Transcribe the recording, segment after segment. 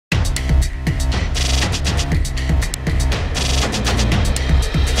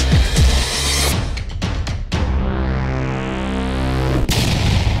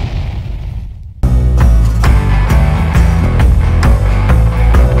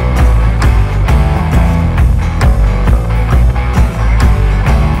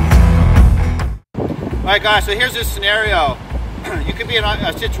Alright guys, so here's this scenario. You could be in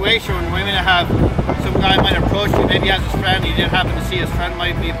a situation where maybe have some guy might approach you, maybe he has his friend, you didn't happen to see his friend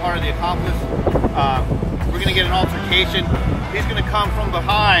might be a part of the accomplice. We're going to get an altercation. He's going to come from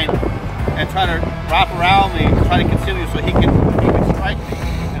behind and try to wrap around me, try to conceal you so he can strike me.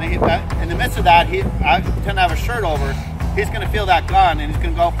 And in the midst of that, I tend to have a shirt over. He's going to feel that gun and he's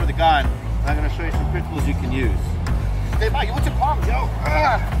going to go for the gun. And I'm going to show you some principles you can use. Hey Mike, what's your problem, yo?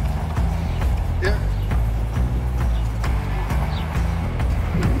 Yeah.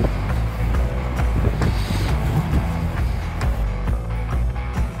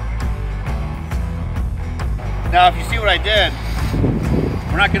 Now, if you see what I did,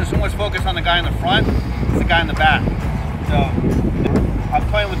 we're not going to so much focus on the guy in the front, it's the guy in the back. So, I'm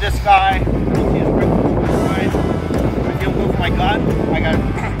playing with this guy. If he'll go for my gun, I'm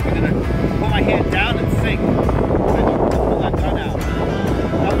going to put my hand down and sink. Pull that gun out.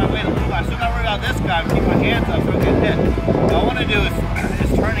 Out my way to move. I still got to worry about this guy, keep my hands up so I don't get hit. What I want to do is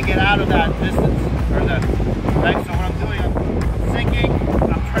turn and get out of that distance. Right? So what I'm doing, I'm sinking,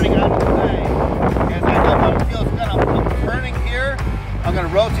 I'm turning out of the way. As I know how it feels good, I'm turning here, I'm going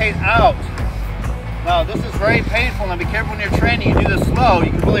to rotate out. Now this is very painful. Now be careful when you're training, you do this slow,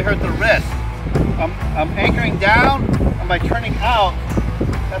 you can really hurt the wrist. I'm anchoring down, and by turning out,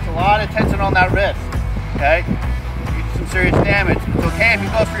 that's a lot of tension on that wrist. Okay? You do some serious damage. It's okay if you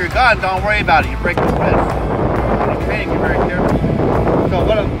go for your gun, don't worry about it, you break the wrist. When you're training, be very careful. So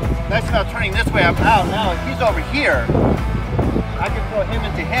what nice about turning this way, I'm out. Now if he's over here, I can throw him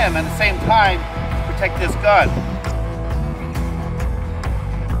into him and at the same time protect this gun.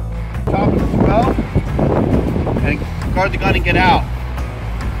 Chop and throw and guard the gun and get out.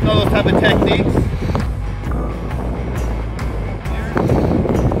 Know those type of techniques.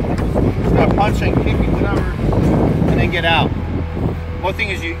 Just start punching, kicking, whatever, and then get out. One thing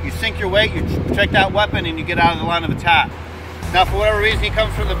is you sink your weight, you protect that weapon, and you get out of the line of attack. Now, for whatever reason he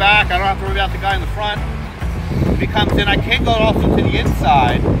comes from the back, I don't have to worry about the guy in the front. If he comes in, I can go also to the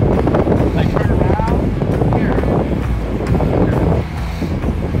inside. I turn around here.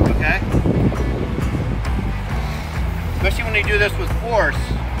 Okay? Especially when you do this with force,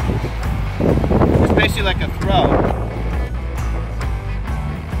 it's basically like a throw.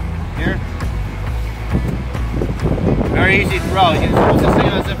 Here. Very easy throw. It's almost the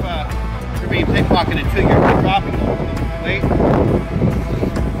same as if you're being pickpocketed too. You're dropping the weight.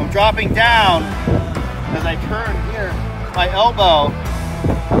 I'm dropping down. As I turn here, my elbow,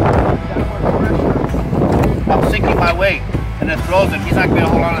 I'm sinking my weight, and it throws him. He's not going to be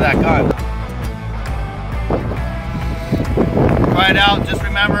able to hold on to that gun. Try it out. Just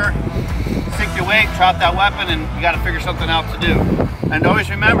remember, sink your weight, drop that weapon, and you got to figure something out to do. And always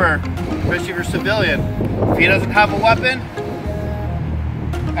remember, especially if you're a civilian, if he doesn't have a weapon,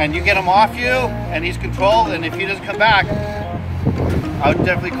 and you get him off you, and he's controlled, and if he doesn't come back, I would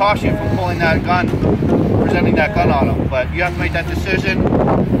definitely caution you from pulling that gun, presenting that gun on him. But you have to make that decision.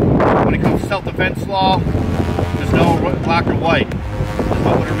 When it comes to self-defense law, there's no black or white. It's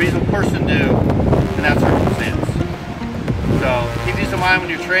what would a reasonable person do in that circumstance. So keep these in mind when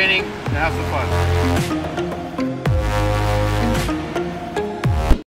you're training and have some fun.